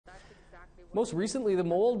Most recently, the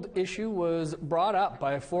mold issue was brought up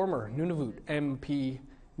by a former Nunavut MP,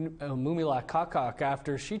 Mumila Kakak,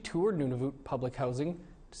 after she toured Nunavut public housing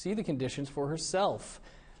to see the conditions for herself.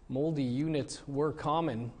 Moldy units were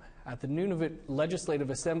common. At the Nunavut Legislative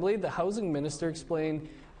Assembly, the housing minister explained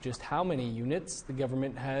just how many units the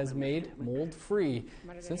government has made mold-free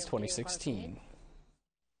since 2016.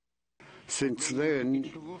 Since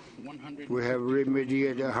then, we have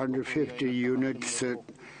remediated 150 units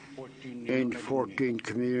in 14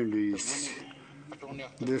 communities.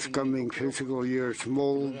 This coming fiscal year's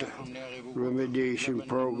mold remediation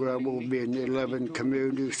program will be in 11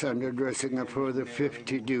 communities and addressing a further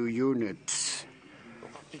 52 units.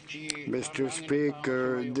 Mr.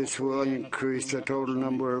 Speaker, this will increase the total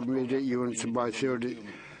number of remediated units by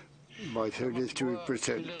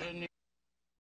 33%.